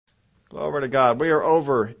Glory to God. We are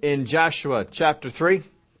over in Joshua chapter 3.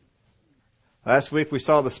 Last week we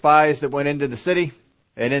saw the spies that went into the city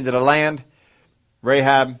and into the land.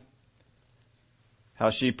 Rahab, how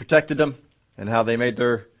she protected them and how they made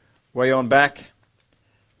their way on back.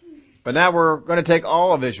 But now we're going to take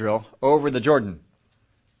all of Israel over the Jordan.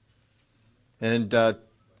 And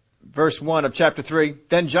verse 1 of chapter 3,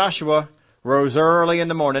 Then Joshua rose early in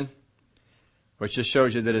the morning, which just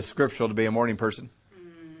shows you that it's scriptural to be a morning person.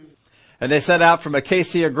 And they set out from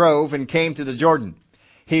Acacia Grove and came to the Jordan,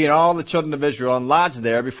 he and all the children of Israel, and lodged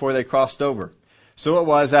there before they crossed over. So it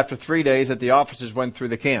was after 3 days that the officers went through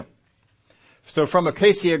the camp. So from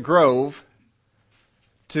Acacia Grove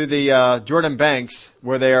to the Jordan banks,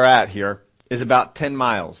 where they are at here, is about 10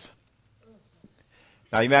 miles.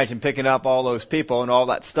 Now you imagine picking up all those people and all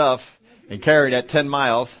that stuff and carrying it 10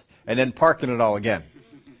 miles and then parking it all again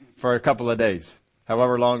for a couple of days.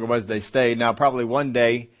 However long it was they stayed. Now probably one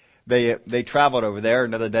day they traveled over there.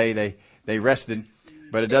 Another day they rested.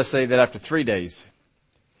 But it does say that after 3 days.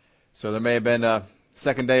 So there may have been a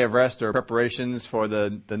second day of rest or preparations for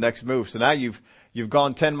the next move. So now you've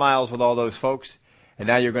gone 10 miles with all those folks, and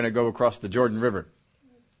now you're going to go across the Jordan River.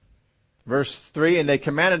 Verse 3, And they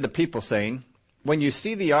commanded the people, saying, When you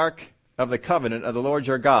see the ark of the covenant of the Lord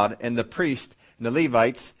your God, and the priest and the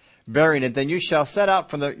Levites bearing it, then you shall set out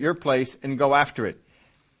from your place and go after it.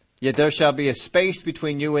 Yet there shall be a space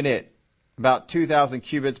between you and it, about 2,000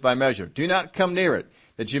 cubits by measure. Do not come near it,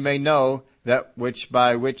 that you may know the way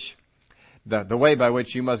by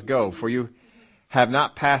which you must go, for you have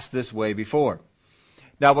not passed this way before.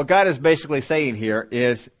 Now, what God is basically saying here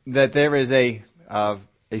is that there is a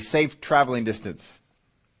safe traveling distance.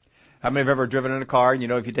 How many have ever driven in a car? And you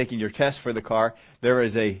know, if you're taking your test for the car, there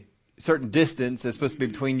is a certain distance that's supposed to be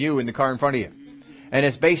between you and the car in front of you. And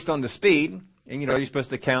it's based on the speed. And you know, you're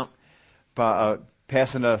supposed to count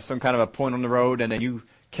passing some kind of a point on the road, and then you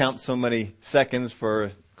count so many seconds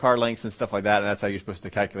for car lengths and stuff like that, and that's how you're supposed to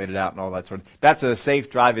calculate it out and all that sort of. That's a safe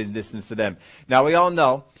driving distance to them. Now, we all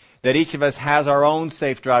know that each of us has our own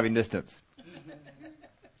safe driving distance.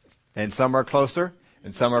 And some are closer,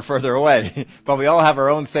 and some are further away. But we all have our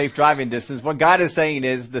own safe driving distance. What God is saying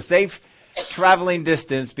is the safe traveling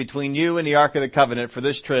distance between you and the Ark of the Covenant for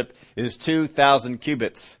this trip is 2,000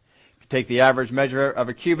 cubits. Take the average measure of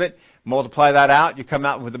a cubit, multiply that out, you come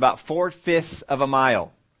out with about 4/5 of a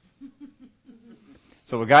mile.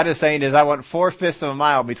 So what God is saying is, I want 4/5 of a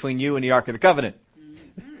mile between you and the Ark of the Covenant.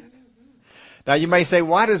 Now you may say,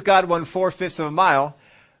 why does God want 4/5 of a mile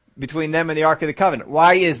between them and the Ark of the Covenant?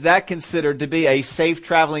 Why is that considered to be a safe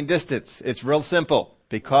traveling distance? It's real simple.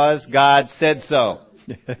 Because God said so.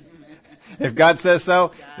 If God says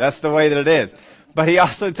so, that's the way that it is. But he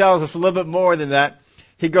also tells us a little bit more than that.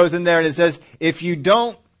 He goes in there and it says, if you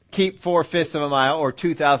don't keep 4/5 of a mile or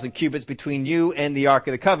 2,000 cubits between you and the Ark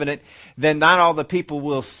of the Covenant, then not all the people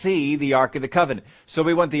will see the Ark of the Covenant. So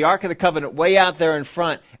we want the Ark of the Covenant way out there in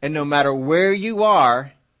front, and no matter where you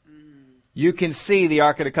are, you can see the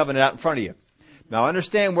Ark of the Covenant out in front of you. Now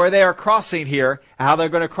understand where they are crossing here, how they're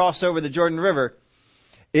going to cross over the Jordan River.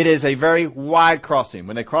 It is a very wide crossing.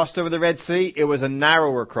 When they crossed over the Red Sea, it was a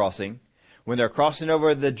narrower crossing. When they're crossing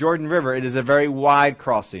over the Jordan River, it is a very wide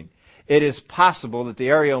crossing. It is possible that the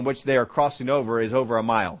area in which they are crossing over is over a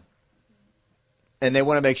mile. And they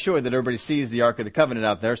want to make sure that everybody sees the Ark of the Covenant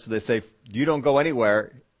out there, so they say, you don't go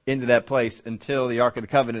anywhere into that place until the Ark of the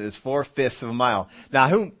Covenant is 4/5 of a mile. Now,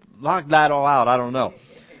 who locked that all out? I don't know.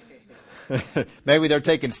 Maybe they're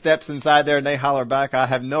taking steps inside there and they holler back. I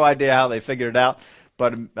have no idea how they figured it out,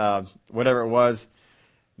 but whatever it was,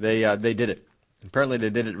 they did it. Apparently they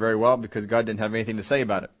did it very well because God didn't have anything to say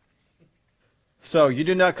about it. So, you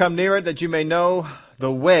do not come near it that you may know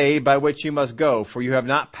the way by which you must go, for you have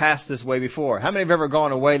not passed this way before. How many have ever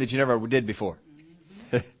gone a way that you never did before?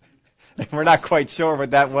 We're not quite sure what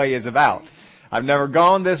that way is about. I've never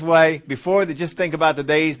gone this way before. Just think about the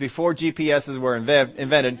days before GPSs were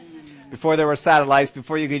invented, before there were satellites,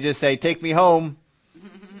 before you could just say, take me home.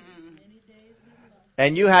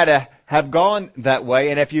 And you had to have gone that way,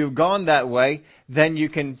 and if you've gone that way, then you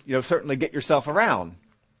can, certainly get yourself around.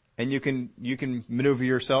 And you can maneuver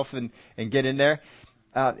yourself and get in there.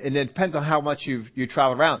 And it depends on how much you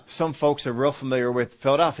travel around. Some folks are real familiar with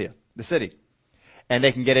Philadelphia, the city. And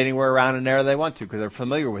they can get anywhere around in there they want to because they're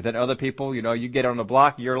familiar with it. Other people, you get on the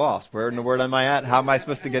block, you're lost. Where in the world am I at? How am I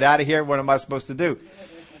supposed to get out of here? What am I supposed to do?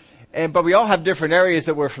 But we all have different areas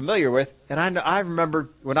that we're familiar with. And I remember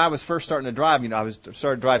when I was first starting to drive, I was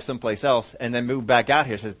started to drive someplace else and then moved back out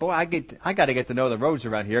here. Says, boy, I got to get to know the roads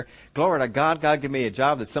around here. Glory to God. God give me a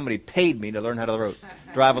job that somebody paid me to learn how to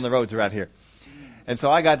drive on the roads around here. And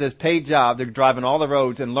so I got this paid job to drive on all the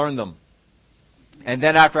roads and learn them. And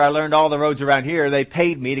then after I learned all the roads around here, they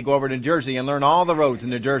paid me to go over to New Jersey and learn all the roads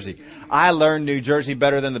in New Jersey. I learned New Jersey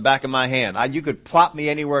better than the back of my hand. You could plop me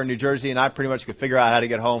anywhere in New Jersey and I pretty much could figure out how to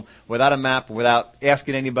get home without a map, without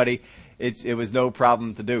asking anybody. It was no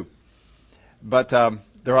problem to do. But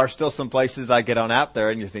there are still some places I get on out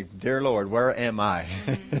there and you think, dear Lord, where am I?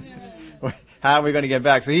 How are we going to get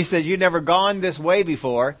back? So he says, you've never gone this way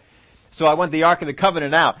before. So I want the Ark of the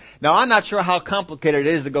Covenant out. Now I'm not sure how complicated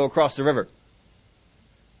it is to go across the river.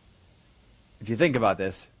 If you think about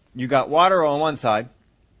this, you got water on one side.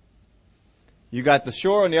 You got the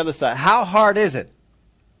shore on the other side. How hard is it?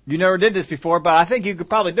 You never did this before, but I think you could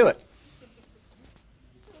probably do it.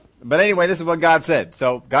 But anyway, this is what God said.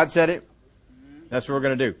 So God said it. That's what we're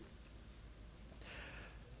going to do.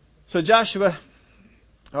 So Joshua,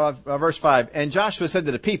 verse 5, and Joshua said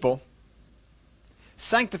to the people,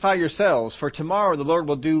 sanctify yourselves, for tomorrow the Lord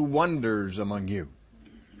will do wonders among you.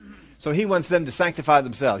 So he wants them to sanctify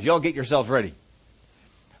themselves. Y'all get yourselves ready.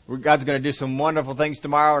 God's going to do some wonderful things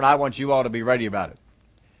tomorrow, and I want you all to be ready about it.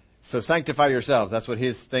 So sanctify yourselves. That's what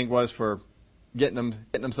his thing was for getting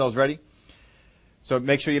themselves ready. So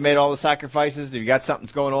make sure you made all the sacrifices. If you got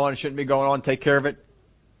something's going on, it shouldn't be going on, take care of it.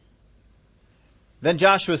 Then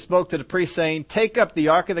Joshua spoke to the priests, saying, take up the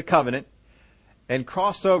Ark of the Covenant and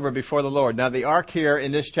cross over before the Lord. Now the Ark here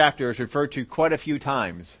in this chapter is referred to quite a few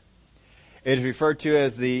times. It is referred to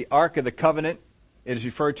as the Ark of the Covenant. It is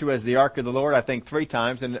referred to as the Ark of the Lord, I think 3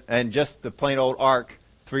 times, and just the plain old Ark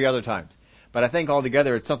 3 other times. But I think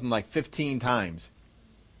altogether it's something like 15 times.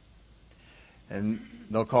 And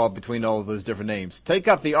they'll call it between all of those different names. Take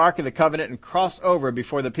up the Ark of the Covenant and cross over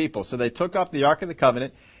before the people. So they took up the Ark of the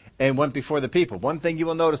Covenant and went before the people. One thing you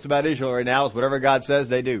will notice about Israel right now is whatever God says,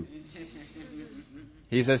 they do.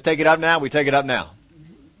 He says, take it up now, we take it up now.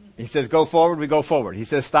 He says, go forward, we go forward. He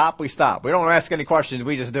says, stop, we stop. We don't ask any questions,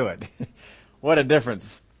 we just do it. What a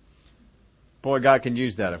difference. Boy, God can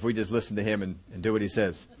use that if we just listen to him and do what he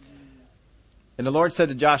says. And the Lord said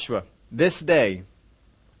to Joshua, this day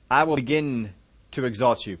I will begin to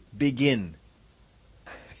exalt you. Begin.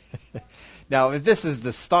 Now, if this is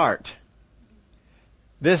the start,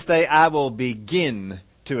 this day I will begin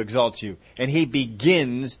to exalt you. And he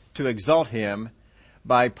begins to exalt him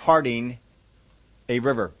by parting a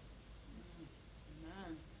river.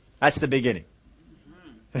 That's the beginning.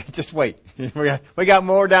 Just wait. We got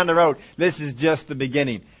more down the road. This is just the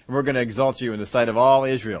beginning. And we're going to exalt you in the sight of all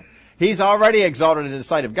Israel. He's already exalted in the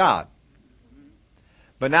sight of God.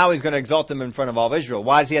 But now he's going to exalt them in front of all Israel.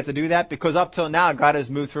 Why does he have to do that? Because up till now, God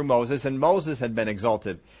has moved through Moses, and Moses had been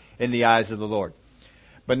exalted in the eyes of the Lord.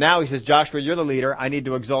 But now he says, Joshua, you're the leader. I need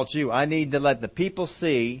to exalt you. I need to let the people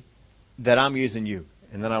see that I'm using you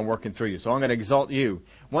and that I'm working through you. So I'm going to exalt you.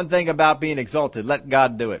 One thing about being exalted, let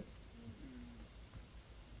God do it.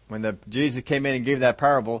 When Jesus came in and gave that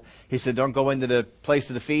parable, he said, don't go into the place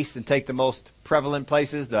of the feast and take the most prevalent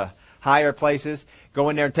places, the higher places. Go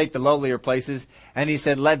in there and take the lowlier places. And he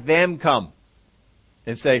said, let them come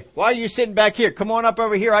and say, why are you sitting back here? Come on up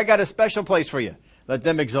over here. I got a special place for you. Let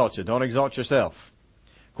them exalt you. Don't exalt yourself.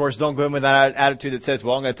 Of course, don't go in with that attitude that says,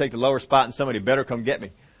 well, I'm going to take the lower spot and somebody better come get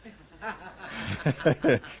me.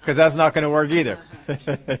 Because that's not going to work either.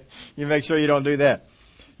 You make sure you don't do that.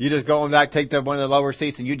 You just go and back, take one of the lower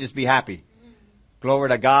seats, and you just be happy. Glory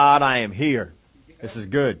to God, I am here. This is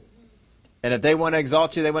good. And if they want to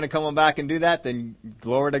exalt you, they want to come on back and do that, then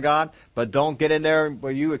glory to God. But don't get in there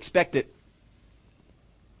where you expect it.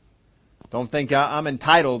 Don't think I'm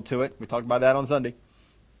entitled to it. We talked about that on Sunday.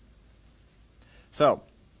 So,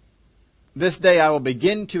 this day I will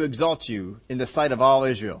begin to exalt you in the sight of all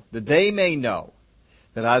Israel, that they may know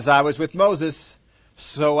that as I was with Moses,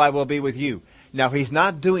 so I will be with you. Now, he's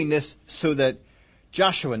not doing this so that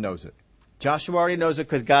Joshua knows it. Joshua already knows it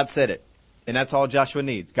because God said it. And that's all Joshua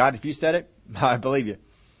needs. God, if you said it, I believe you.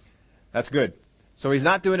 That's good. So he's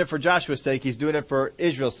not doing it for Joshua's sake. He's doing it for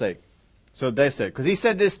Israel's sake. So they said, because he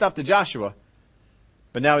said this stuff to Joshua,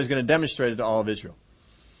 but now he's going to demonstrate it to all of Israel.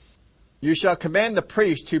 You shall command the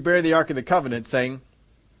priest to bear the Ark of the Covenant, saying,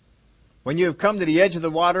 when you have come to the edge of the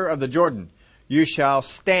water of the Jordan, you shall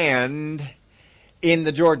stand in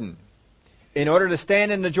the Jordan. In order to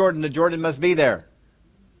stand in the Jordan must be there.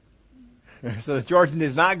 So the Jordan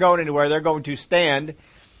is not going anywhere. They're going to stand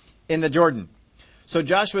in the Jordan. So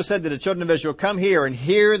Joshua said to the children of Israel, come here and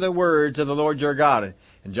hear the words of the Lord your God.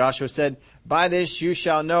 And Joshua said, by this you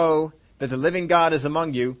shall know that the living God is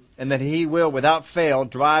among you, and that he will without fail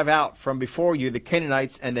drive out from before you the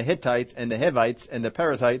Canaanites and the Hittites and the Hivites and the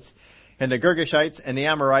Perizzites and the Girgashites and the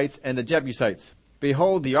Amorites and the Jebusites.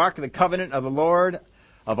 Behold, the Ark of the Covenant of the Lord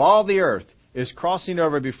of all the earth is crossing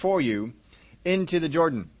over before you into the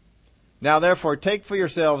Jordan. Now therefore take for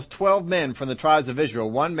yourselves 12 men from the tribes of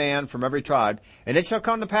Israel, 1 man from every tribe. And it shall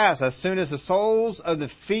come to pass, as soon as the soles of the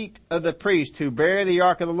feet of the priests who bear the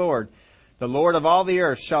ark of the Lord of all the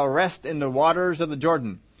earth, shall rest in the waters of the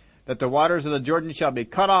Jordan, that the waters of the Jordan shall be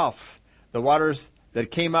cut off, the waters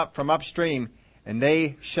that came up from upstream, and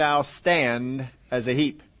they shall stand as a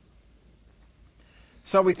heap.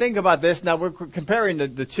 So we think about this. Now we're comparing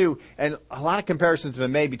the two, and a lot of comparisons have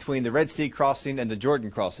been made between the Red Sea crossing and the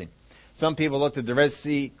Jordan crossing. Some people looked at the Red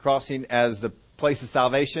Sea crossing as the place of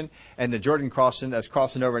salvation and the Jordan crossing as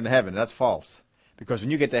crossing over into heaven. That's false. Because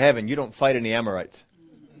when you get to heaven, you don't fight any Amorites.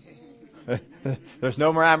 There's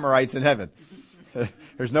no more Amorites in heaven.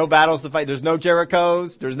 There's no battles to fight. There's no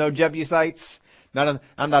Jerichos. There's no Jebusites.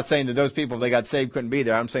 I'm not saying that those people, if they got saved, couldn't be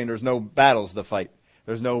there. I'm saying there's no battles to fight.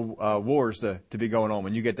 There's no wars to be going on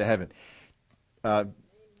when you get to heaven. The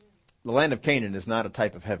land of Canaan is not a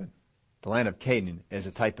type of heaven. The land of Canaan is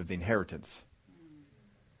a type of the inheritance.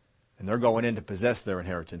 And they're going in to possess their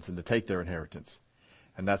inheritance and to take their inheritance.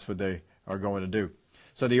 And that's what they are going to do.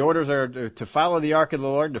 So the orders are to follow the ark of the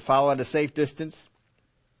Lord, to follow at a safe distance,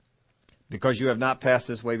 because you have not passed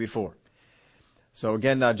this way before. So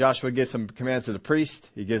again, Joshua gives some commands to the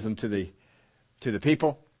priest. He gives them to the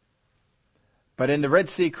people. But in the Red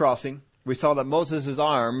Sea crossing, we saw that Moses'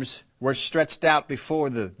 arms were stretched out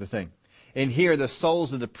before the thing. And here the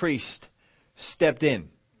soles of the priest stepped in.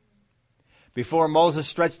 Before Moses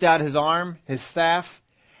stretched out his arm, his staff,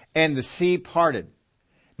 and the sea parted.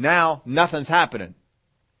 Now nothing's happening.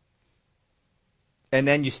 And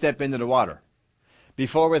then you step into the water.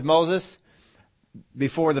 Before with Moses,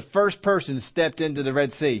 before the first person stepped into the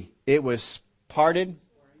Red Sea, it was parted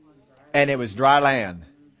and it was dry land.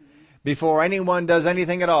 Before anyone does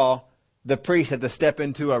anything at all, the priest had to step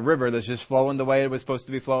into a river that's just flowing the way it was supposed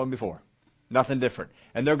to be flowing before. Nothing different.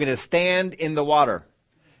 And they're going to stand in the water.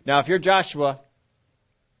 Now, if you're Joshua,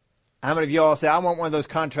 how many of you all say, I want one of those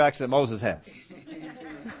contracts that Moses has?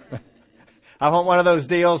 I want one of those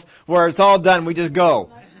deals where it's all done, we just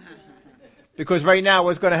go. Because right now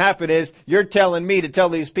what's going to happen is you're telling me to tell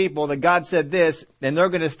these people that God said this, and they're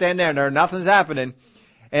going to stand there and nothing's happening.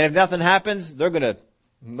 And if nothing happens, they're going to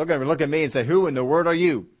look at me and say, who in the world are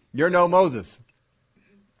you? You're no Moses.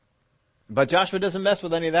 But Joshua doesn't mess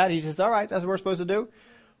with any of that. He says, all right, that's what we're supposed to do.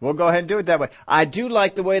 We'll go ahead and do it that way. I do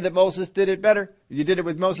like the way that Moses did it better. You did it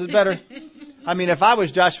with Moses better. I mean, if I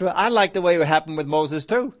was Joshua, I like the way it happened with Moses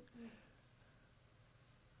too.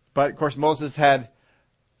 But of course, Moses had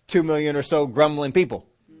 2 million or so grumbling people.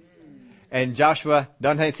 And Joshua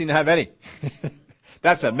doesn't seem to have any.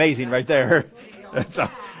 That's amazing right there.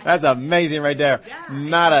 That's amazing right there.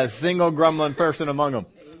 Not a single grumbling person among them.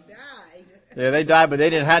 Yeah, they died, but they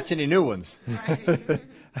didn't hatch any new ones.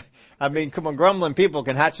 I mean, come on, grumbling people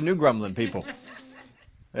can hatch new grumbling people.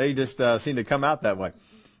 They just seem to come out that way.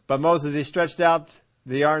 But Moses, he stretched out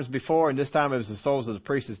the arms before, and this time it was the soles of the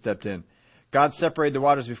priests that stepped in. God separated the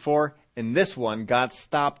waters before. In this one, God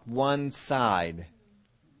stopped one side.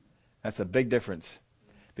 That's a big difference.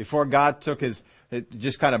 Before, God it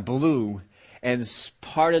just kind of blew and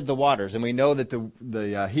parted the waters. And we know that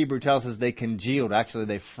the Hebrew tells us they congealed. Actually,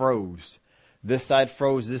 they froze. This side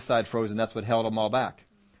froze, and that's what held them all back.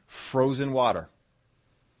 Frozen water.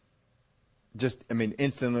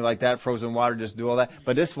 Instantly like that, frozen water, just do all that.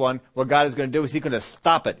 But this one, what God is going to do is He's going to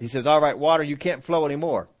stop it. He says, all right, water, you can't flow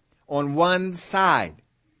anymore. On one side.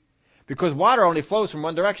 Because water only flows from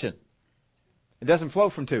one direction. It doesn't flow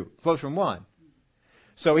from two. It flows from one.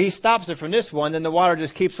 So He stops it from this one, then the water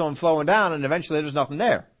just keeps on flowing down, and eventually there's nothing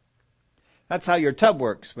there. That's how your tub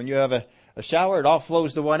works. When you have a shower, it all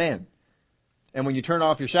flows to one end. And when you turn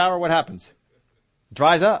off your shower, what happens? It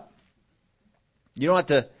dries up. You don't have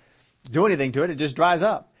to do anything to it. It just dries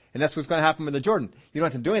up. And that's what's going to happen with the Jordan. You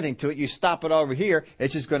don't have to do anything to it. You stop it over here.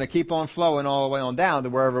 It's just going to keep on flowing all the way on down to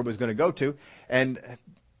wherever it was going to go to. And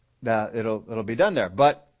it'll be done there.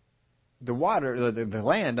 But the water, the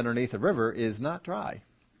land underneath the river is not dry.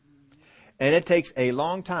 And it takes a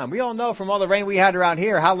long time. We all know from all the rain we had around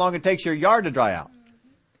here how long it takes your yard to dry out.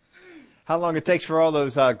 How long it takes for all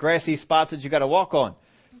those grassy spots that you got to walk on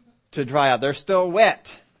to dry out. They're still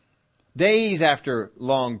wet. Days after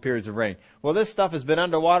long periods of rain. Well, this stuff has been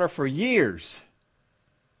underwater for years.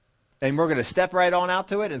 And we're going to step right on out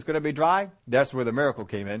to it and it's going to be dry. That's where the miracle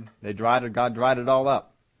came in. God dried it all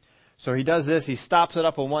up. So He does this. He stops it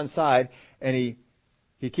up on one side and he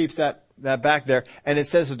keeps that back there. And it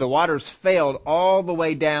says that the waters failed all the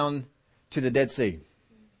way down to the Dead Sea.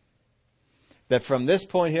 That from this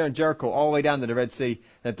point here in Jericho all the way down to the Red Sea,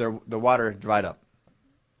 that the water dried up.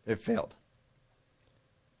 It failed.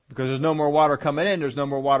 Because there's no more water coming in, there's no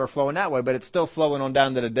more water flowing that way, but it's still flowing on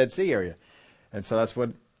down to the Dead Sea area. And so that's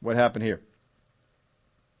what happened here.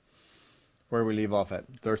 Where do we leave off at?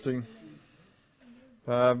 13?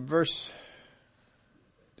 Verse,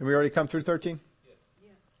 did we already come through 13?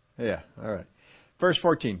 Yeah, all right. Verse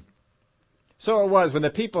 14. So it was when the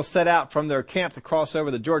people set out from their camp to cross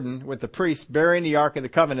over the Jordan with the priests bearing the ark of the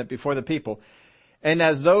covenant before the people. And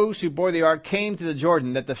as those who bore the ark came to the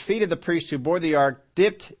Jordan, that the feet of the priests who bore the ark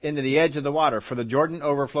dipped into the edge of the water, for the Jordan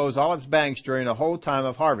overflows all its banks during the whole time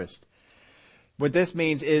of harvest. What this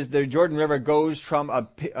means is the Jordan River goes from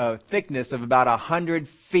a thickness of about 100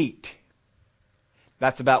 feet.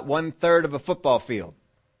 That's about 1/3 of a football field,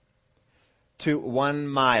 to 1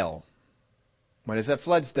 mile. When it's at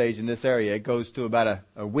flood stage in this area, it goes to about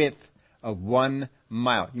a width of 1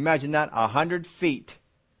 mile. You imagine that? 100 feet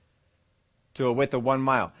to a width of 1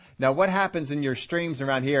 mile. Now, what happens in your streams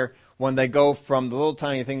around here when they go from the little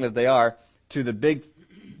tiny thing that they are to the big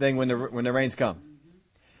thing when the rains come?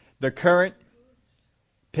 The current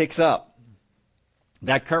picks up.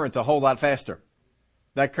 That current's a whole lot faster.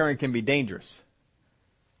 That current can be dangerous.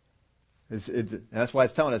 That's why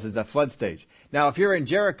it's telling us it's a flood stage. Now, if you're in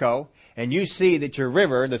Jericho and you see that your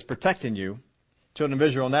river that's protecting you, children of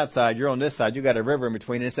Israel on that side, you're on this side, you got a river in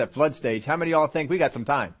between, and it's at flood stage, how many of y'all think we got some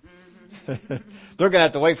time? They're going to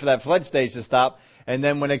have to wait for that flood stage to stop, and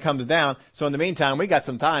then when it comes down, so in the meantime, we got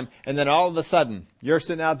some time, and then all of a sudden, you're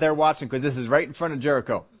sitting out there watching, because this is right in front of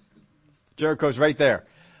Jericho. Jericho's right there.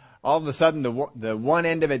 All of a sudden, the one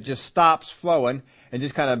end of it just stops flowing, and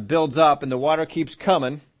just kind of builds up, and the water keeps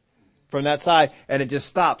coming from that side, and it just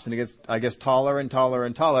stops, and it gets, I guess, taller and taller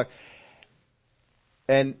and taller.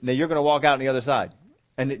 And now you're going to walk out on the other side.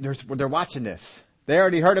 And they're watching this. They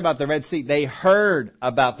already heard about the Red Sea. They heard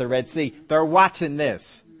about the Red Sea. They're watching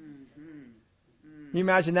this. Can you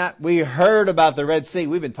imagine that? We heard about the Red Sea.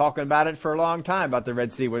 We've been talking about it for a long time, about the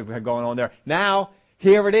Red Sea, what we had going on there. Now,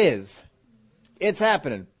 here it is. It's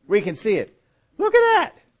happening. We can see it. Look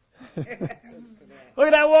at that. Look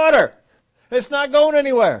at that water. It's not going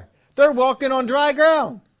anywhere. They're walking on dry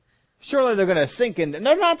ground. Surely they're going to sink in.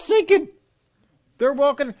 They're not sinking. They're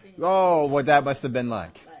walking. Oh, what that must have been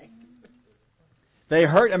like. They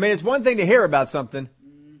heard. I mean, it's one thing to hear about something.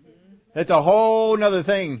 It's a whole other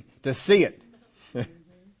thing to see it.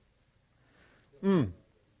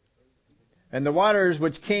 And the waters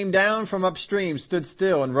which came down from upstream stood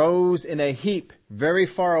still and rose in a heap very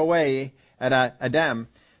far away at Adam,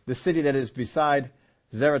 the city that is beside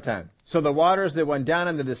Zaratan. So the waters that went down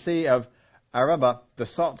into the sea of Arabah, the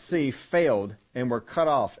salt sea, failed and were cut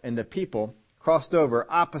off, and the people crossed over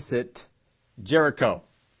opposite Jericho.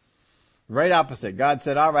 Right opposite. God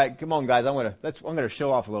said, all right, come on guys, I'm going to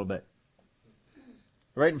show off a little bit.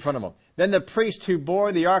 Right in front of them. Then the priest who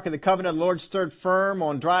bore the ark of the covenant of the Lord stood firm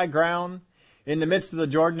on dry ground in the midst of the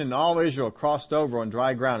Jordan, and all Israel crossed over on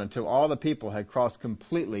dry ground until all the people had crossed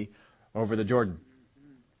completely over the Jordan.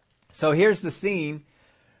 So here's the scene.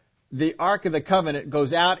 The Ark of the Covenant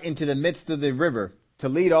goes out into the midst of the river to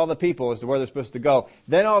lead all the people as to where they're supposed to go.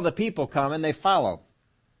 Then all the people come and they follow.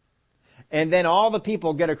 And then all the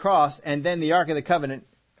people get across, and then the Ark of the Covenant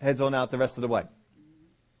heads on out the rest of the way.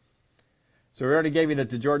 So we already gave you that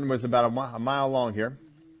the Jordan was about a mile long here.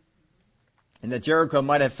 And that Jericho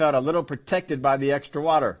might have felt a little protected by the extra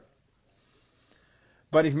water.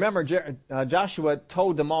 But if you remember, Joshua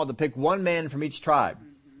told them all to pick one man from each tribe.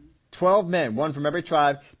 12 men, one from every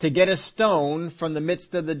tribe, to get a stone from the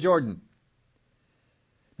midst of the Jordan.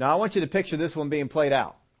 Now I want you to picture this one being played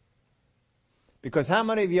out. Because how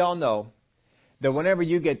many of y'all know that whenever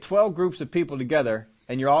you get 12 groups of people together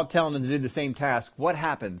and you're all telling them to do the same task, what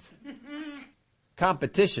happens?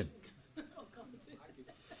 Competition.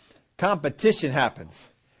 Competition happens.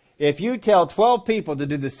 If you tell 12 people to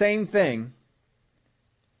do the same thing,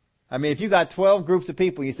 I mean, if you got 12 groups of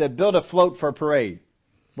people, you said, build a float for a parade.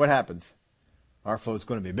 What happens? Our float's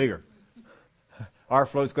going to be bigger. Our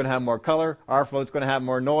float's going to have more color. Our float's going to have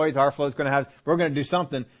more noise. We're going to do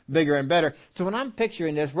something bigger and better. So when I'm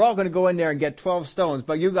picturing this, we're all going to go in there and get 12 stones,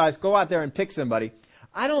 but you guys go out there and pick somebody.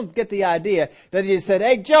 I don't get the idea that he just said,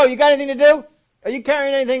 hey, Joe, you got anything to do? Are you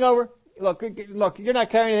carrying anything over? Look, you're not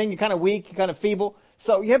carrying anything. You're kind of weak. You're kind of feeble.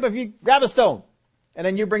 So, yeah, but if you grab a stone and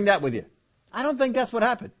then you bring that with you. I don't think that's what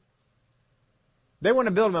happened. They want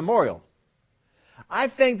to build a memorial. I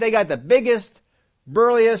think they got the biggest,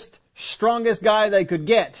 burliest, strongest guy they could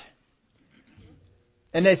get.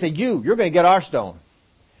 And they said, you're going to get our stone.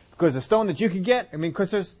 Because the stone that you can get, I mean,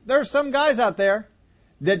 because there's some guys out there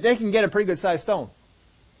that they can get a pretty good sized stone.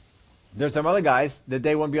 There's some other guys that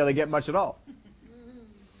they won't be able to get much at all.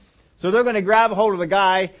 So they're going to grab a hold of the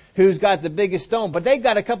guy who's got the biggest stone. But they've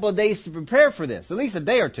got a couple of days to prepare for this. At least a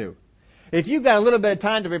day or two. If you've got a little bit of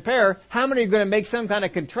time to prepare, how many are going to make some kind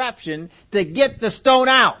of contraption to get the stone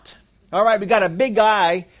out? All right, we got a big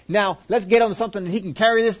guy. Now, let's get him something that he can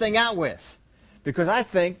carry this thing out with. Because I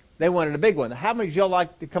think they wanted a big one. How many of y'all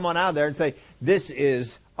like to come on out there and say, this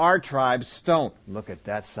is our tribe's stone? Look at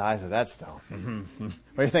that size of that stone. What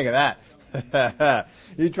do you think of that?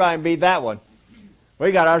 You try and beat that one.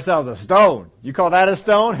 We got ourselves a stone. You call that a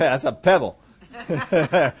stone? That's a pebble.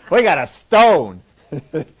 We got a stone.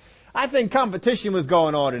 I think competition was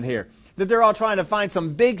going on in here. That they're all trying to find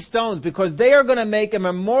some big stones because they are going to make a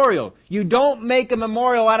memorial. You don't make a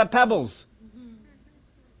memorial out of pebbles.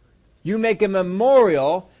 You make a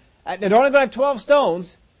memorial. And they're only going to have 12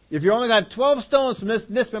 stones. If you're only going to have 12 stones from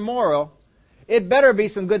this memorial, it better be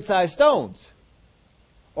some good-sized stones.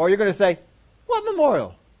 Or you're going to say, what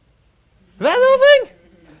memorial? That little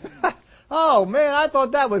thing? Oh man, I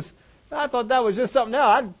thought that was just something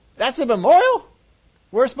else. That's a memorial?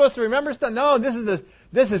 We're supposed to remember stuff? No,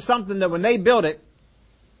 this is something that when they build it,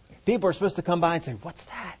 people are supposed to come by and say, what's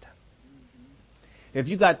that? If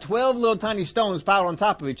you got 12 little tiny stones piled on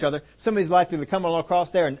top of each other, somebody's likely to come along across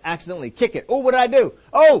there and accidentally kick it. Oh, what did I do?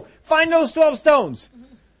 Oh, find those 12 stones.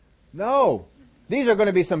 No. These are going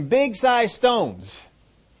to be some big sized stones.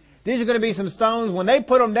 These are going to be some stones, when they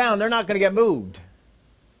put them down, they're not going to get moved.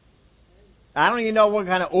 I don't even know what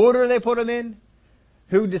kind of order they put them in.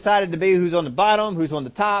 Who decided to be who's on the bottom, who's on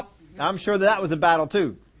the top. I'm sure that was a battle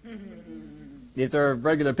too. If they're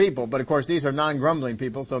regular people. But of course these are non-grumbling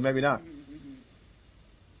people, so maybe not.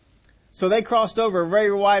 So they crossed over a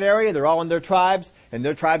very wide area. They're all in their tribes. And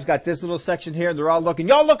their tribes got this little section here. They're all looking.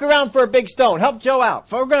 Y'all look around for a big stone. Help Joe out.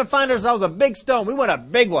 If we're going to find ourselves a big stone, we want a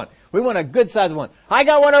big one. We want a good sized one. I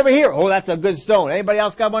got one over here. Oh, that's a good stone. Anybody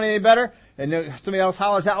else got one any better? And then somebody else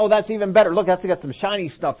hollers out, oh, that's even better. Look, that's got some shiny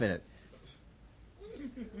stuff in it.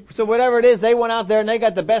 So whatever it is, they went out there and they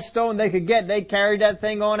got the best stone they could get. They carried that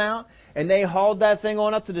thing on out and they hauled that thing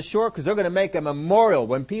on up to the shore because they're going to make a memorial.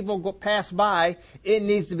 When people pass by, it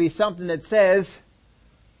needs to be something that says,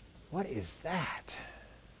 what is that?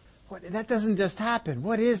 That doesn't just happen.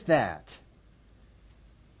 What is that?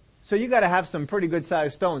 So you got to have some pretty good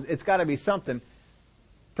sized stones. It's got to be something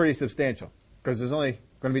pretty substantial because there's only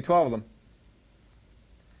going to be 12 of them.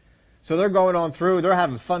 So they're going on through. They're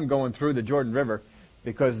having fun going through the Jordan River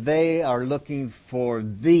because they are looking for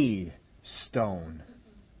the stone.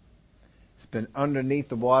 It's been underneath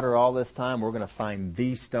the water all this time. We're going to find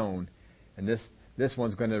the stone. And this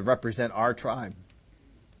one's going to represent our tribe.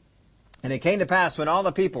 And it came to pass when all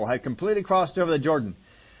the people had completely crossed over the Jordan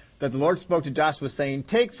that the Lord spoke to Joshua saying,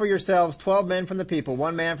 take for yourselves 12 men from the people,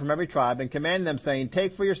 1 man from every tribe, and command them saying,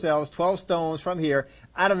 take for yourselves 12 stones from here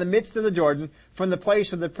out of the midst of the Jordan, from the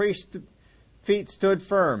place where the priest's feet stood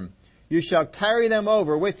firm. You shall carry them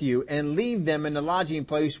over with you and leave them in the lodging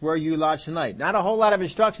place where you lodge tonight. Not a whole lot of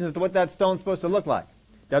instructions as to what that stone's supposed to look like.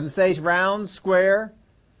 Doesn't say round, square,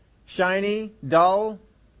 shiny, dull.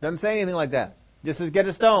 Doesn't say anything like that. Just says get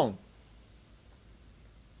a stone.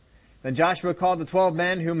 Then Joshua called the 12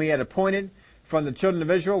 men whom he had appointed from the children of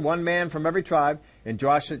Israel, 1 man from every tribe. And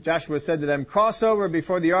Joshua said to them, cross over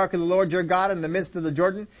before the ark of the Lord your God in the midst of the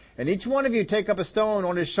Jordan, and each one of you take up a stone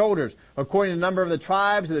on his shoulders, according to the number of the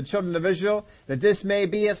tribes of the children of Israel, that this may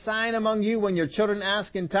be a sign among you when your children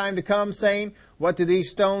ask in time to come, saying, what do these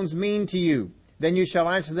stones mean to you? Then you shall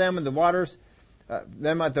answer them, and the waters of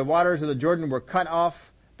the Jordan were cut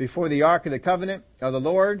off before the ark of the covenant of the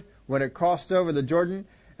Lord when it crossed over the Jordan.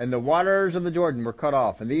 And the waters of the Jordan were cut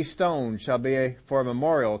off, and these stones shall be for a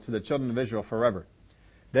memorial to the children of Israel forever.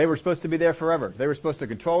 They were supposed to be there forever. They were supposed to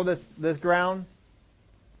control this ground.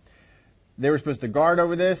 They were supposed to guard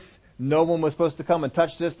over this. No one was supposed to come and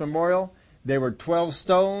touch this memorial. There were 12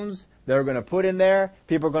 stones they were going to put in there.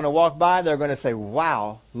 People are going to walk by. They're going to say,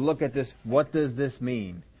 wow, look at this. What does this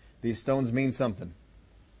mean? These stones mean something.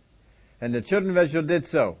 And the children of Israel did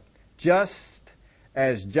so, just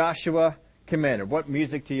as Joshua commanded. What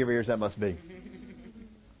music to your ears that must be.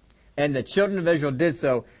 And the children of Israel did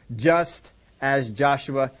so just as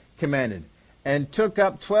Joshua commanded, and took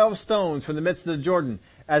up 12 stones from the midst of the Jordan,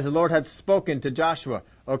 as the Lord had spoken to Joshua,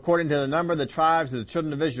 according to the number of the tribes of the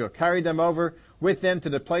children of Israel, carried them over with them to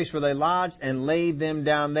the place where they lodged, and laid them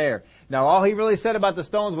down there. Now all he really said about the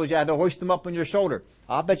stones was you had to hoist them up on your shoulder.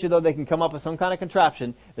 I'll bet you though they can come up with some kind of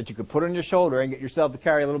contraption that you could put on your shoulder and get yourself to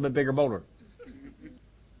carry a little bit bigger boulder.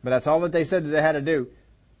 But that's all that they said that they had to do.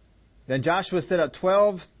 Then Joshua set up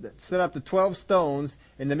the 12 stones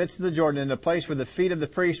in the midst of the Jordan, in the place where the feet of the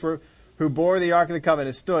priests who who bore the Ark of the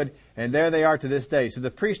Covenant stood, and there they are to this day. So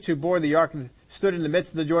the priests who bore the Ark stood in the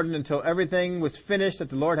midst of the Jordan until everything was finished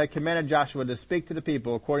that the Lord had commanded Joshua to speak to the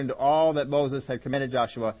people according to all that Moses had commanded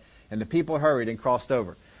Joshua, and the people hurried and crossed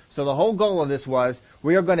over. So the whole goal of this was,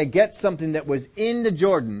 we are going to get something that was in the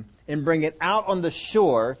Jordan and bring it out on the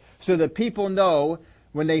shore so that people know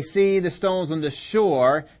when they see the stones on the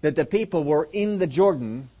shore that the people were in the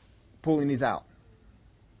Jordan pulling these out.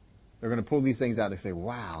 They're going to pull these things out. They say,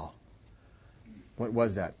 wow, what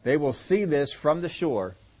was that? They will see this from the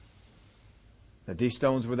shore, that these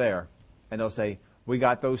stones were there. And they'll say, we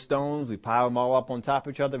got those stones. We piled them all up on top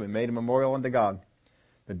of each other. We made a memorial unto God.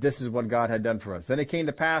 That this is what God had done for us. Then it came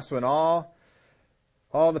to pass when all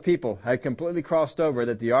the people had completely crossed over,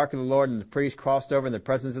 that the ark of the Lord and the priests crossed over in the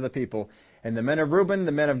presence of the people. And the men of Reuben,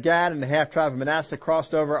 the men of Gad, and the half-tribe of Manasseh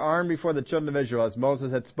crossed over armed before the children of Israel, as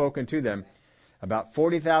Moses had spoken to them. About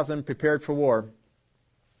 40,000 prepared for war,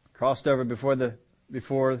 crossed over before the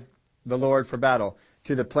Lord for battle,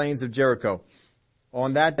 to the plains of Jericho.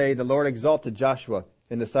 On that day the Lord exalted Joshua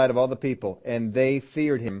in the sight of all the people, and they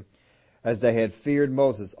feared him as they had feared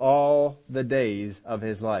Moses all the days of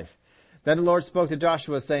his life. Then the Lord spoke to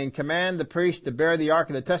Joshua, saying, command the priests to bear the ark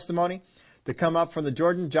of the testimony, to come up from the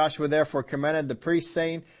Jordan. Joshua therefore commanded the priests,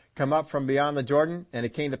 saying, come up from beyond the Jordan. And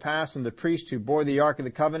it came to pass when the priests who bore the ark of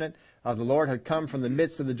the covenant of the Lord had come from the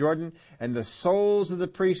midst of the Jordan, and the soles of the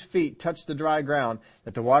priests' feet touched the dry ground,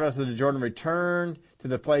 that the waters of the Jordan returned to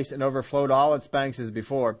the place and overflowed all its banks as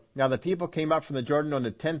before. Now the people came up from the Jordan on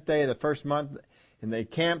the 10th day of the first month, and they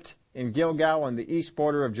camped in Gilgal on the east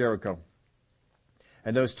border of Jericho.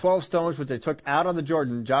 And those 12 stones which they took out of the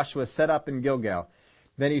Jordan, Joshua set up in Gilgal.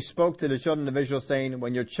 Then he spoke to the children of Israel, saying,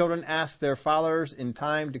 when your children ask their fathers in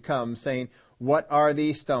time to come, saying, what are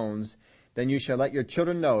these stones? Then you shall let your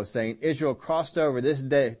children know, saying, Israel crossed over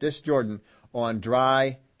this Jordan on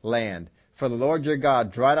dry land. For the Lord your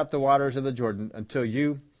God dried up the waters of the Jordan until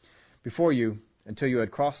you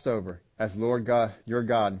had crossed over, as the Lord God, your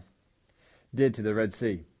God did to the Red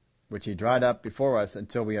Sea, which he dried up before us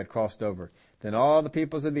until we had crossed over. Then all the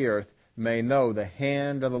peoples of the earth may know the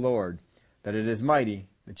hand of the Lord, that it is mighty,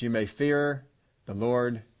 that you may fear the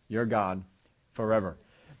Lord your God forever.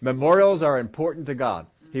 Memorials are important to God.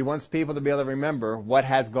 He wants people to be able to remember what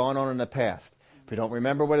has gone on in the past. If we don't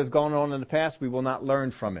remember what has gone on in the past, we will not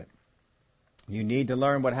learn from it. You need to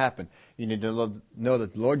learn what happened. You need to know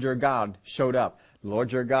that the Lord your God showed up. The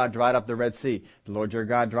Lord your God dried up the Red Sea. The Lord your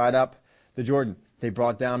God dried up the Jordan. They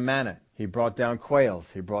brought down manna. He brought down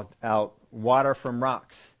quails. He brought out water from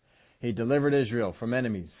rocks. He delivered Israel from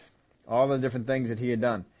enemies. All the different things that he had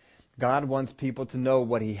done. God wants people to know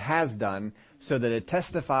what he has done so that it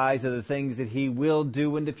testifies of the things that he will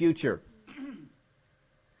do in the future.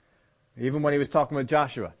 Even when he was talking with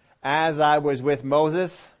Joshua, as I was with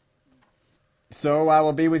Moses, so I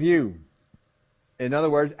will be with you. In other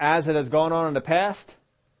words, as it has gone on in the past,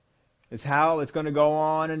 is how it's going to go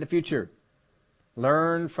on in the future.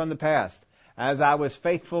 Learn from the past. As I was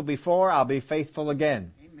faithful before, I'll be faithful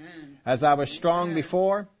again. Amen. As I was strong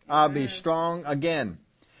before, I'll be strong again.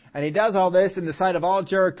 And he does all this in the sight of all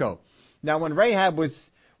Jericho. Now when Rahab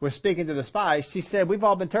was speaking to the spies, she said, we've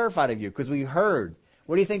all been terrified of you because we heard.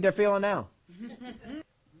 What do you think they're feeling now?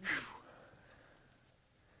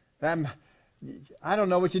 I don't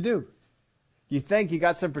know what you do. You think you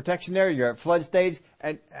got some protection there, you're at flood stage,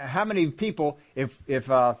 and how many people, if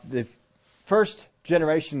the first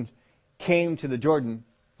generation came to the Jordan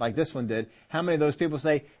like this one did, how many of those people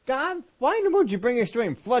say, God, why in the world did you bring us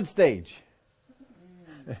during flood stage?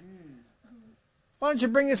 Why don't you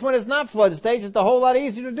bring us when it's not flood stage? It's a whole lot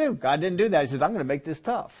easier to do. God didn't do that. He says, I'm going to make this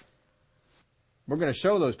tough. We're going to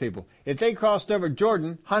show those people. If they crossed over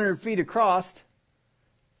Jordan, 100 feet across,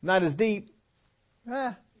 not as deep,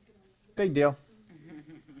 big deal.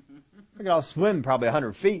 We could all swim probably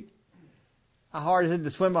 100 feet. How hard is it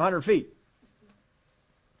to swim 100 feet?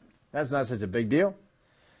 That's not such a big deal.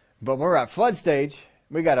 But when we're at flood stage,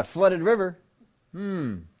 we got a flooded river.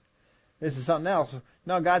 This is something else.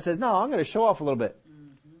 No, God says, no, I'm going to show off a little bit.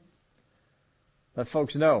 Let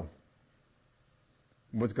folks know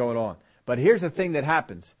what's going on. But here's the thing that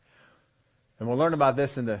happens. And we'll learn about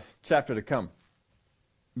this in the chapter to come.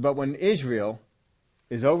 But when Israel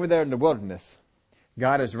is over there in the wilderness,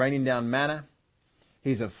 God is raining down manna.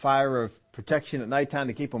 He's a fire of protection at nighttime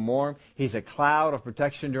to keep them warm. He's a cloud of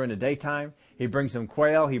protection during the daytime. He brings them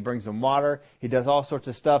quail. He brings them water. He does all sorts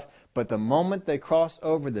of stuff. But the moment they cross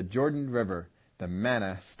over the Jordan River, the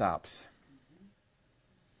manna stops.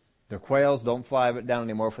 The quails don't fly down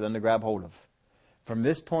anymore for them to grab hold of. From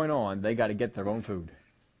this point on, they got to get their own food.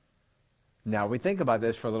 Now we think about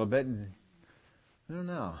this for a little bit and I don't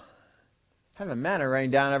know. Having manna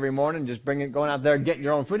rain down every morning, just going out there and getting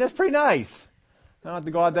your own food, that's pretty nice. I don't have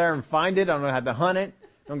to go out there and find it. I don't have to hunt it.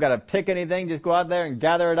 I don't got to pick anything. Just go out there and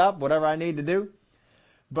gather it up, whatever I need to do.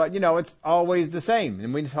 But, it's always the same.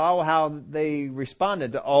 And we saw how they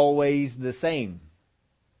responded to always the same.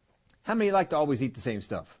 How many like to always eat the same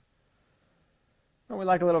stuff? Don't we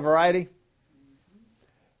like a little variety?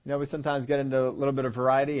 We sometimes get into a little bit of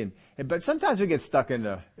variety, but sometimes we get stuck in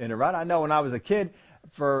a rut. I know when I was a kid,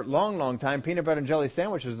 for a long, long time, peanut butter and jelly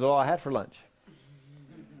sandwiches was all I had for lunch.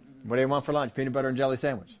 What do you want for lunch? Peanut butter and jelly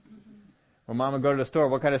sandwich. Well, Mom would go to the store.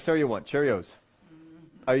 What kind of cereal you want? Cheerios.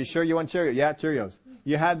 Are you sure you want Cheerios? Yeah, Cheerios.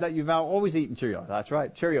 You have that. You've always eaten Cheerios. That's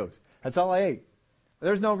right, Cheerios. That's all I ate.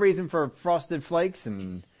 There's no reason for Frosted Flakes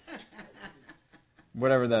and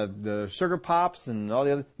whatever the Sugar Pops and all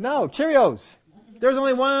the other. No, Cheerios. There's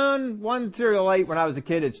only one cereal I ate when I was a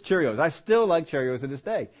kid. It's Cheerios. I still like Cheerios to this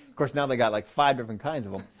day. Of course, now they got like 5 different kinds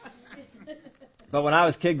of them. But when I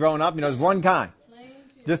was a kid growing up, there's one kind.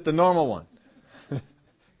 Just the normal one.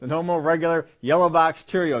 The normal, regular, yellow box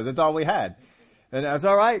Cheerios. That's all we had. And that's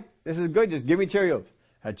all right. This is good. Just give me Cheerios.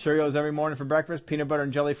 Had Cheerios every morning for breakfast, peanut butter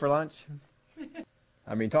and jelly for lunch.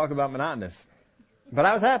 Talk about monotonous. But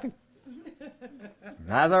I was happy.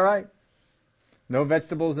 That's all right. No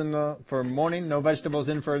vegetables for morning, no vegetables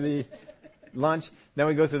in for the lunch. Then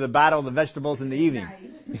we go through the battle of the vegetables in the evening.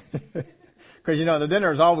 Because, the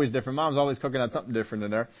dinner is always different. Mom's always cooking on something different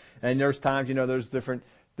in there. And there's times, there's different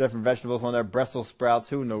vegetables on there. Brussels sprouts.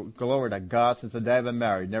 Who knows? Glory to God, since the day I've been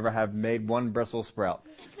married. Never have made one Brussels sprout.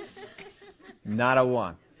 Not a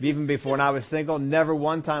one. Even before when I was single, never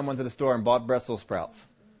one time went to the store and bought Brussels sprouts.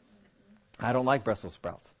 I don't like Brussels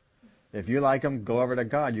sprouts. If you like them, glory to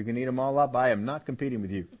God. You can eat them all up. I am not competing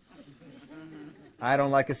with you. I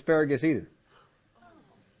don't like asparagus either.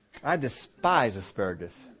 I despise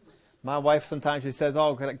asparagus. My wife sometimes she says,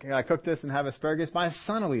 "Oh, can I cook this and have asparagus?" My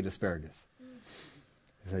son will eat asparagus.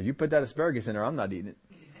 I say, "You put that asparagus in there, I'm not eating it."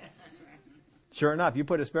 Sure enough, you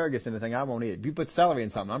put asparagus in the thing, I won't eat it. If you put celery in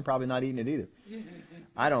something, I'm probably not eating it either.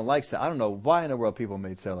 I don't like celery. I don't know why in the world people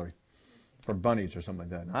made celery for bunnies or something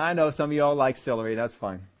like that. I know some of y'all like celery. That's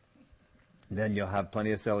fine. Then you'll have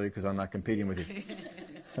plenty of celery because I'm not competing with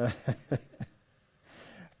you.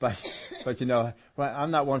 But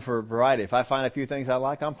I'm not one for variety. If I find a few things I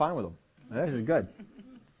like, I'm fine with them. This is good.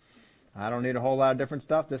 I don't need a whole lot of different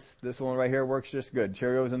stuff. This one right here works just good.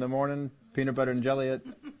 Cheerios in the morning, peanut butter and jelly.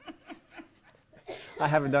 I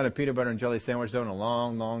haven't done a peanut butter and jelly sandwich though in a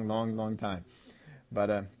long, long, long, long time.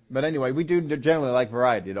 But anyway, we do generally like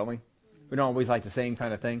variety, don't we? We don't always like the same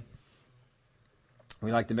kind of thing.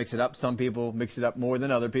 We like to mix it up. Some people mix it up more than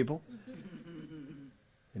other people.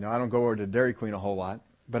 I don't go over to Dairy Queen a whole lot,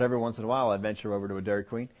 but every once in a while I venture over to a Dairy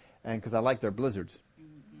Queen, and because I like their blizzards.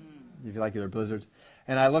 If you like their blizzards.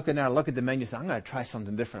 And I look in there, I look at the menu, and say, I'm going to try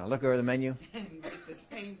something different. I look over the menu. And get the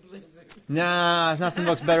same blizzard. Nah, nothing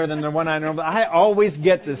looks better than the one I know. I always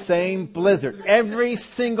get the same blizzard every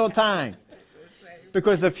single time.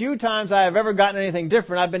 Because the few times I have ever gotten anything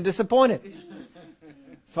different, I've been disappointed.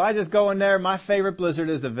 So I just go in there. My favorite blizzard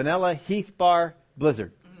is the vanilla Heath Bar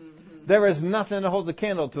Blizzard. There is nothing that holds a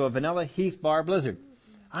candle to a vanilla Heath Bar Blizzard.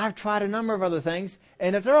 I've tried a number of other things,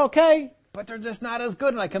 and if they're okay, but they're just not as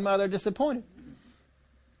good, and I come out of there disappointed.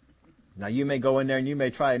 Now, you may go in there and you may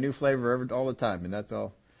try a new flavor all the time, and that's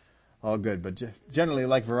all good. But generally,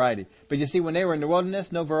 like variety. But you see, when they were in the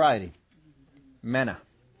wilderness, no variety. Manna.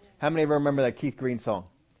 How many ever remember that Keith Green song?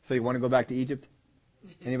 So you want to go back to Egypt?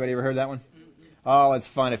 Anybody ever heard that one? Oh, it's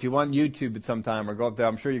fun. If you want YouTube at some time or go up there,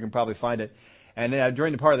 I'm sure you can probably find it. And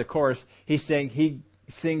during the part of the chorus, he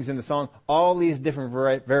sings in the song all these different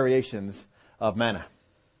variations of manna.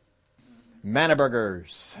 Manna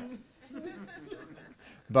burgers.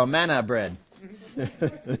 Banana bread.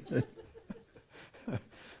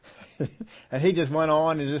 And he just went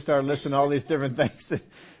on and just started listing all these different things.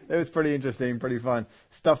 It was pretty interesting, pretty fun.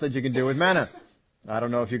 Stuff that you can do with manna. I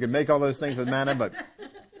don't know if you can make all those things with manna,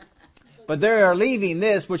 but they are leaving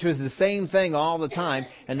this, which was the same thing all the time,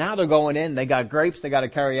 and now they're going in. They got grapes they got to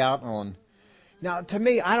carry out on. Now, to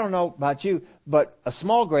me, I don't know about you, but a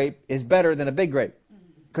small grape is better than a big grape.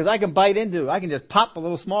 Because I can bite into it. I can just pop a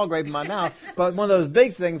little small grape in my mouth, but one of those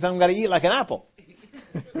big things I'm going to eat like an apple.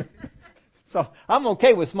 So I'm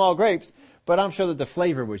okay with small grapes, but I'm sure that the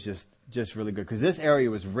flavor was just really good. Because this area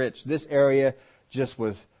was rich. This area just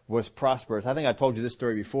was prosperous. I think I told you this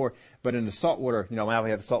story before, but in the saltwater, now we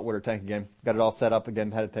have a saltwater tank again. Got it all set up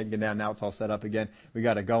again. Had to take it down. Now it's all set up again. We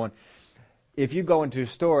got it going. If you go into a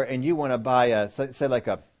store and you want to buy, say like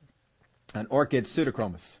an orchid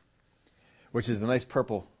pseudochromis, which is a nice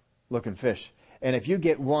purple looking fish, and if you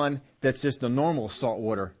get one that's just a normal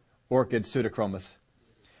saltwater orchid pseudochromis.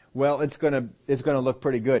 Well, it's gonna look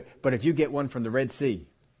pretty good. But if you get one from the Red Sea,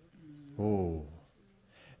 oh,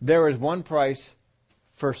 there is one price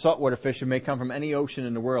for saltwater fish that may come from any ocean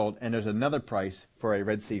in the world, and there's another price for a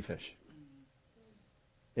Red Sea fish.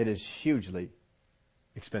 It is hugely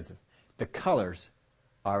expensive. The colors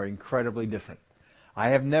are incredibly different. I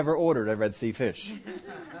have never ordered a Red Sea fish.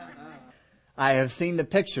 I have seen the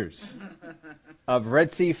pictures of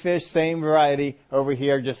Red Sea fish, same variety over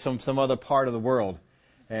here, just from some other part of the world.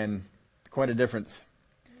 And quite a difference.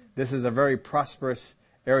 This is a very prosperous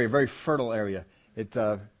area, very fertile area. It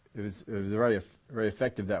was very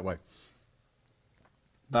effective that way.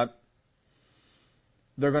 But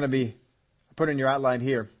they're going to be put in your outline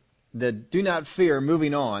here that do not fear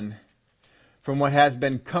moving on from what has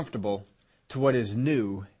been comfortable to what is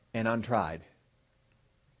new and untried.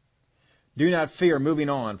 Do not fear moving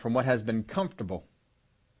on from what has been comfortable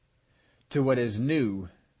to what is new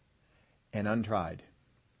and untried.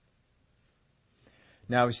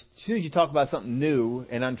 Now, as soon as you talk about something new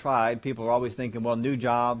and untried, people are always thinking, well, new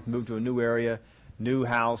job, move to a new area, new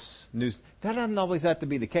house, new... That doesn't always have to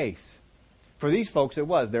be the case. For these folks, it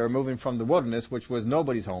was. They were moving from the wilderness, which was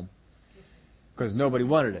nobody's home, because nobody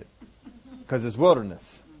wanted it, because it's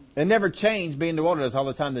wilderness. It never changed being the wilderness all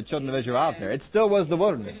the time the children of Israel were out there. It still was the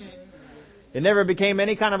wilderness. It never became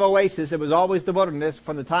any kind of oasis. It was always the wilderness.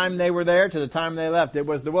 From the time they were there to the time they left, it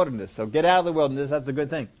was the wilderness. So get out of the wilderness. That's a good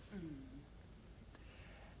thing.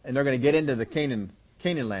 And they're going to get into the Canaan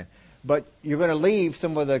land. But you're going to leave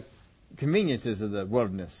some of the conveniences of the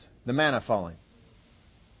wilderness. The manna falling.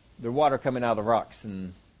 The water coming out of the rocks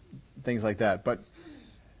and things like that. But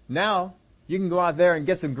now you can go out there and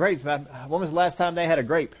get some grapes. When was the last time they had a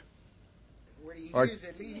grape? 40 Or, years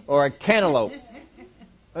at least. or a cantaloupe.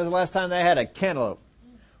 When was the last time they had a cantaloupe?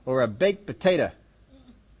 Or a baked potato?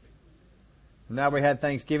 Now we had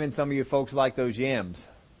Thanksgiving. Some of you folks like those yams.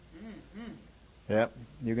 Yep,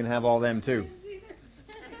 you can have all them too.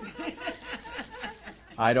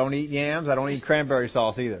 I don't eat yams. I don't eat cranberry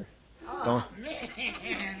sauce either. Don't.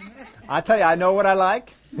 I tell you, I know what I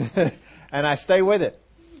like, and I stay with it.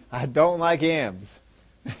 I don't like yams.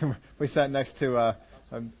 We sat next to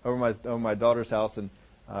over my daughter's house, and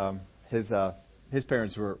his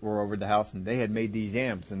parents were over at the house, and they had made these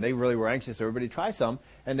yams, and they really were anxious everybody to try some,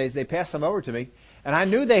 and they passed some over to me, and I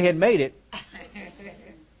knew they had made it.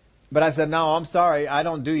 But I said, no, I'm sorry, I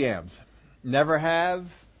don't do yams. Never have,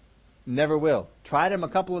 never will. Tried them a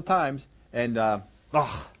couple of times, and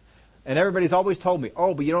everybody's always told me,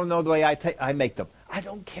 oh, but you don't know the way I make them. I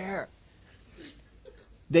don't care.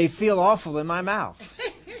 They feel awful in my mouth.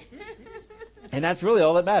 And that's really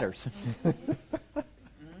all that matters.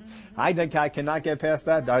 I think I cannot get past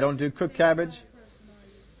that. I don't do cooked cabbage.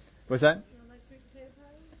 What's that?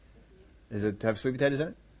 Does it have sweet potatoes in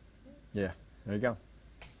it? Yeah, there you go.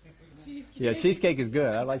 Yeah, cheesecake is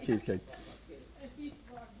good. I like cheesecake.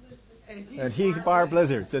 And Heath Bar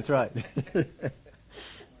Blizzards, that's right.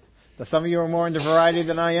 Some of you are more into variety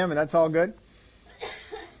than I am, and that's all good.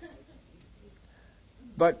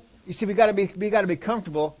 But you see, we got to be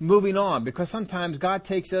comfortable moving on, because sometimes God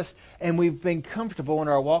takes us and we've been comfortable in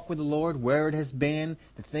our walk with the Lord, where it has been,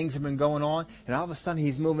 the things have been going on, and all of a sudden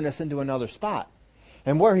He's moving us into another spot.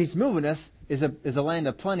 And where He's moving us is a land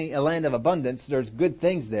of plenty, a land of abundance. There's good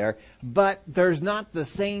things there, but there's not the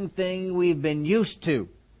same thing we've been used to.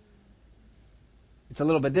 It's a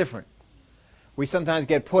little bit different. We sometimes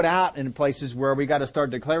get put out in places where we got to start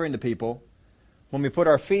declaring to people, when we put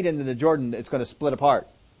our feet into the Jordan, it's going to split apart.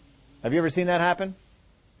 Have you ever seen that happen?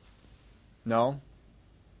 No?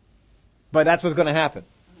 But that's what's going to happen.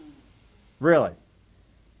 Really.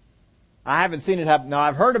 I haven't seen it happen. Now,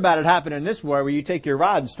 I've heard about it happen in this way, where you take your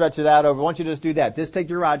rod and stretch it out over. Why don't you just do that? Just take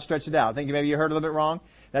your rod, stretch it out. I think maybe you heard a little bit wrong.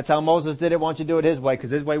 That's how Moses did it. Why don't you do it his way?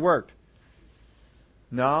 Because his way worked.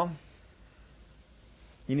 No.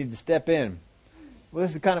 You need to step in. Well,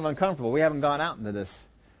 this is kind of uncomfortable. We haven't gone out into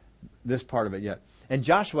this part of it yet. And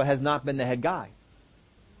Joshua has not been the head guy.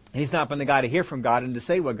 He's not been the guy to hear from God and to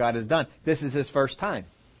say what God has done. This is his first time.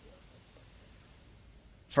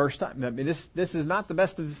 First time. I mean, this is not the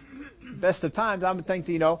best of times. I would think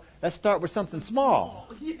that, let's start with something small.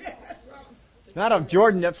 Not of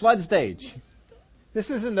Jordan at flood stage. This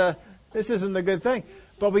isn't the good thing.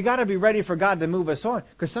 But we got to be ready for God to move us on,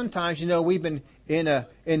 because sometimes we've been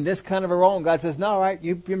in this kind of a role, and God says, "No, all right,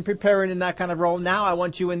 you've been preparing in that kind of role. Now I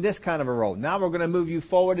want you in this kind of a role. Now we're going to move you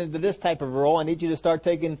forward into this type of a role. I need you to start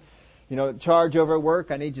taking, charge over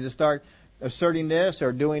work. I need you to start asserting this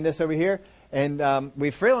or doing this over here." And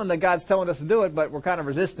we're feeling that God's telling us to do it, but we're kind of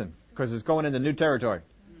resisting because it's going into new territory.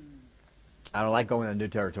 I don't like going into new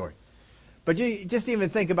territory. But you just even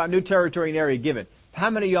think about new territory and area given. How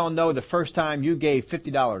many of y'all know the first time you gave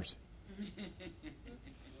 $50?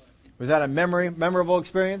 Was that a memorable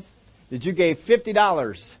experience? Did you give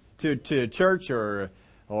 $50 to a church or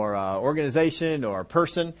organization or a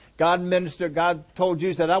person? God told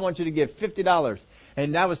you, said, I want you to give $50.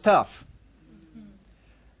 And that was tough.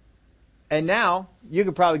 And now you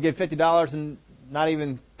could probably give $50 and not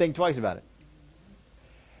even think twice about it.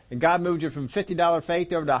 And God moved you from $50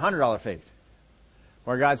 faith over to $100 faith.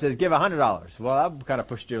 Where God says, give $100. Well, that kind of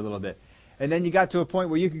pushed you a little bit. And then you got to a point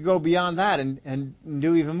where you could go beyond that and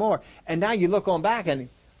do even more. And now you look on back and,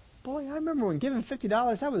 boy, I remember when giving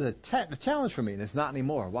 $50, that was a challenge for me. And it's not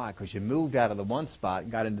anymore. Why? Because you moved out of the one spot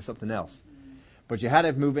and got into something else. But you had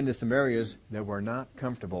to move into some areas that were not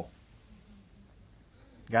comfortable.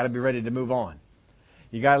 Got to be ready to move on.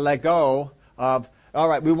 You got to let go of, all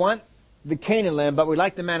right, we want the Canaan land, but we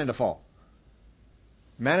like the manna to fall.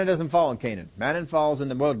 Manna doesn't fall in Canaan. Manna falls in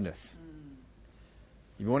the wilderness.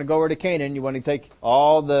 You want to go over to Canaan, you want to take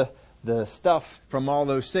all the stuff from all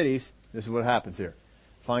those cities. This is what happens here.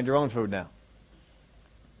 Find your own food now.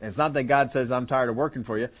 And it's not that God says, I'm tired of working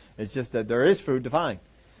for you. It's just that there is food to find.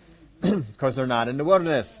 Because they're not in the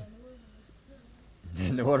wilderness.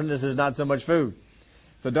 In the wilderness, there's not so much food.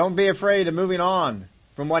 So don't be afraid of moving on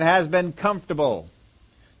from what has been comfortable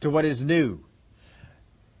to what is new.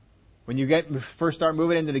 When you first start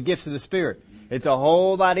moving into the gifts of the Spirit, it's a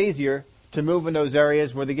whole lot easier to move in those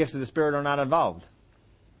areas where the gifts of the Spirit are not involved.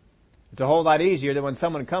 It's a whole lot easier than when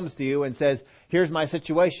someone comes to you and says, here's my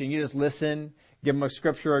situation. You just listen, give them a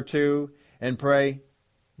scripture or two, and pray,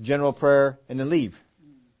 general prayer, and then leave.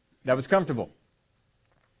 That was comfortable.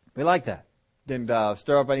 We like that. Didn't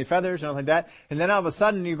stir up any feathers or anything like that. And then all of a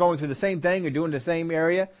sudden you're going through the same thing, you're doing the same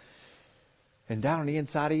area. And down on the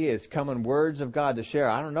inside of you is coming words of God to share.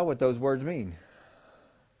 I don't know what those words mean.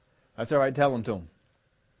 That's all right, tell them to them.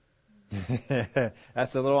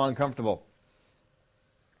 That's a little uncomfortable.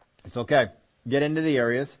 It's okay. Get into the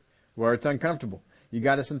areas where it's uncomfortable. You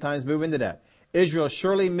got to sometimes move into that. Israel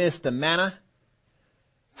surely missed the manna,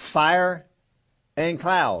 fire, and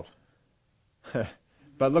cloud.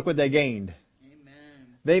 But look what they gained.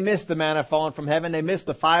 Amen. They missed the manna falling from heaven. They missed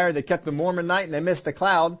the fire that kept them warm at night, and they missed the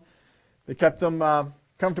cloud that kept them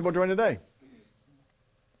comfortable during the day.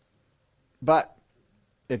 But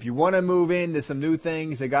if you want to move into some new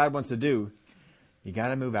things that God wants to do, you got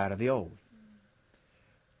to move out of the old.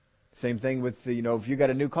 Same thing with, if you got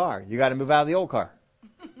a new car, you got to move out of the old car.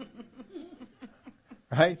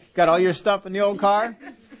 Right? Got all your stuff in the old car?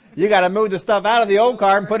 You got to move the stuff out of the old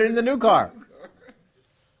car and put it in the new car.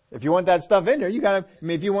 If you want that stuff in there,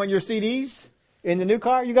 if you want your CDs in the new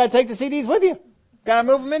car, you got to take the CDs with you. Got to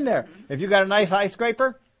move them in there. If you got a nice ice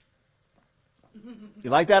scraper, you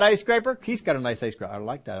like that ice scraper? He's got a nice ice scraper. I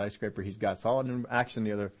like that ice scraper he's got. Saw it in action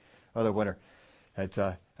the other winter. It's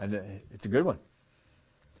a good one.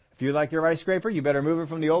 If you like your ice scraper, you better move it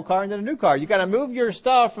from the old car into the new car. You got to move your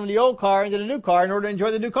stuff from the old car into the new car in order to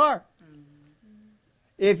enjoy the new car.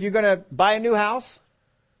 If you're going to buy a new house,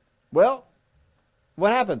 well,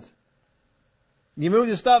 what happens? You move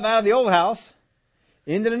the stuff out of the old house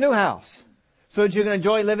into the new house so that you can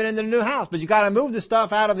enjoy living in the new house. But you got to move the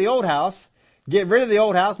stuff out of the old house, get rid of the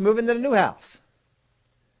old house, move into the new house.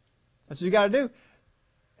 That's what you got to do.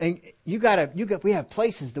 And we have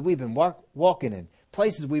places that we've been walking in,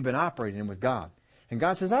 places we've been operating in with God. And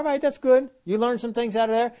God says, all right, that's good. You learned some things out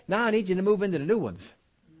of there. Now I need you to move into the new ones.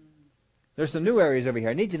 There's some new areas over here.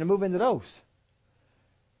 I need you to move into those.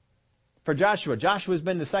 For Joshua's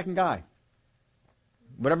been the second guy.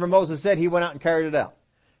 Whatever Moses said, he went out and carried it out.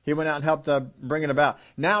 He went out and helped bring it about.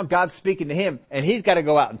 Now God's speaking to him, and he's got to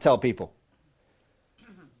go out and tell people.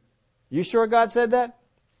 You sure God said that?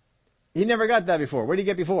 He never got that before. Where did he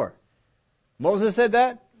get before? Moses said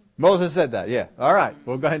that? Moses said that, yeah. All right,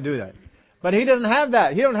 we'll go ahead and do that. But he doesn't have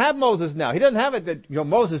that. He don't have Moses now. He doesn't have it that,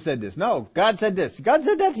 Moses said this. No, God said this. God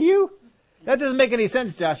said that to you? That doesn't make any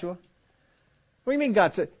sense, Joshua. What do you mean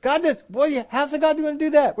God said? God just, how's the God going to do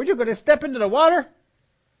that? We're just going to step into the water?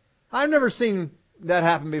 I've never seen that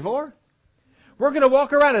happen before. We're going to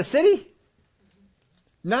walk around a city?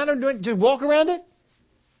 Just walk around it?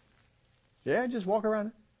 Yeah, just walk around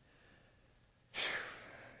it.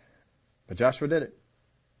 But Joshua did it.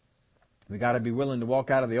 We got to be willing to walk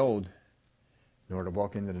out of the old in order to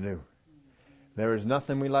walk into the new. There is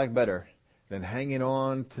nothing we like better than hanging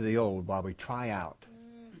on to the old while we try out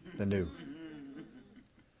the new.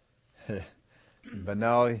 But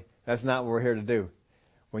no, that's not what we're here to do.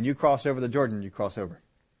 When you cross over the Jordan, you cross over.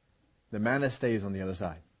 The manna stays on the other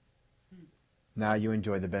side. Now you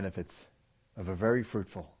enjoy the benefits of a very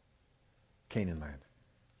fruitful Canaan land.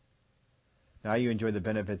 Now you enjoy the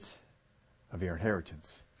benefits of your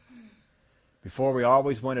inheritance. Before, we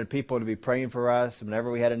always wanted people to be praying for us.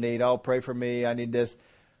 Whenever we had a need, oh, pray for me, I need this.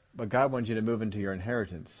 But God wants you to move into your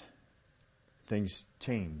inheritance. Things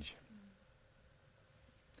change.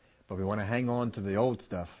 But we want to hang on to the old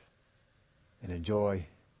stuff and enjoy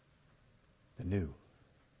the new.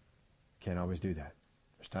 Can't always do that.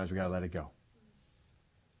 There's times we got to let it go.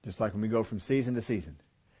 Just like when we go from season to season.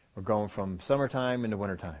 We're going from summertime into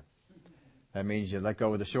wintertime. That means you let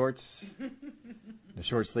go of the shorts, the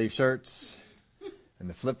short sleeve shirts, and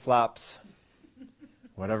the flip-flops,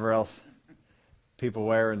 whatever else people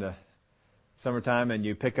wear in the summertime, and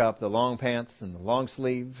you pick up the long pants and the long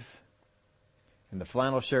sleeves and the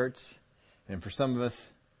flannel shirts, and for some of us,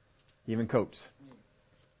 even coats.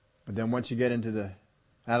 But then once you get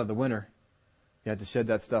out of the winter, you have to shed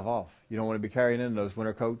that stuff off. You don't want to be carrying in those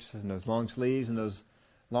winter coats and those long sleeves and those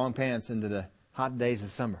long pants into the hot days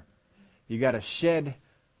of summer. You got to shed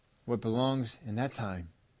what belongs in that time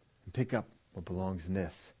and pick up what belongs in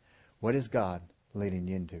this. What is God leading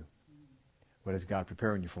you into? What is God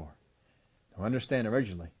preparing you for? Now understand,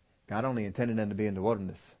 originally, God only intended them to be in the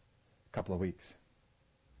wilderness a couple of weeks.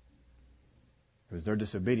 It was their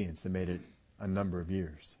disobedience that made it a number of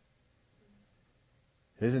years.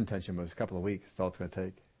 His intention was a couple of weeks. That's all it's going to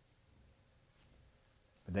take.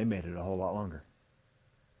 But they made it a whole lot longer.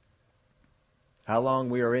 How long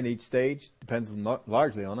we are in each stage depends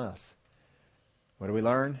largely on us. What do we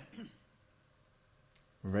learn?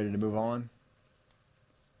 We're ready to move on.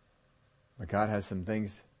 But God has some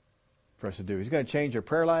things for us to do. He's going to change your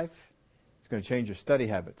prayer life. He's going to change your study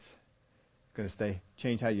habits. He's going to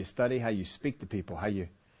change how you study, how you speak to people, how you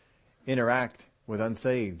interact with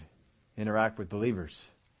unsaved, interact with believers.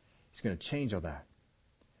 He's going to change all that.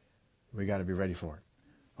 We got to be ready for it.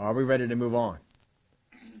 Are we ready to move on?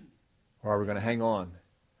 Or are we going to hang on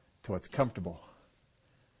to what's comfortable,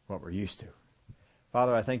 what we're used to?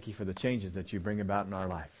 Father, I thank you for the changes that you bring about in our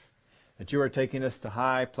life. That you are taking us to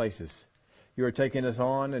high places. You are taking us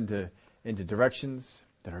on into directions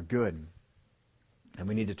that are good. And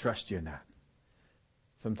we need to trust you in that.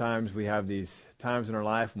 Sometimes we have these times in our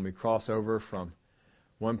life when we cross over from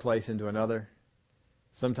one place into another.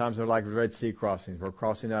 Sometimes they're like Red Sea crossings. We're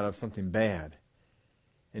crossing out of something bad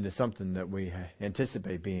into something that we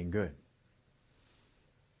anticipate being good.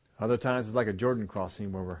 Other times it's like a Jordan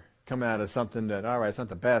crossing where we're coming out of something that, all right, it's not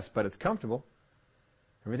the best, but it's comfortable.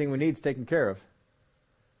 Everything we need is taken care of.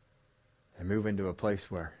 And move into a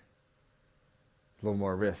place where it's a little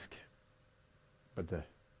more risk. But the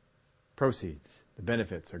proceeds, the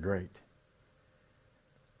benefits are great.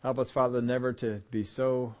 Help us, Father, never to be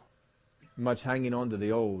so much hanging on to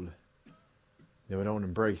the old that we don't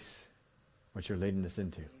embrace what you're leading us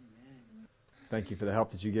into. Thank you for the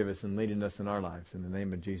help that you give us in leading us in our lives. In the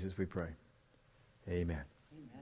name of Jesus we pray. Amen.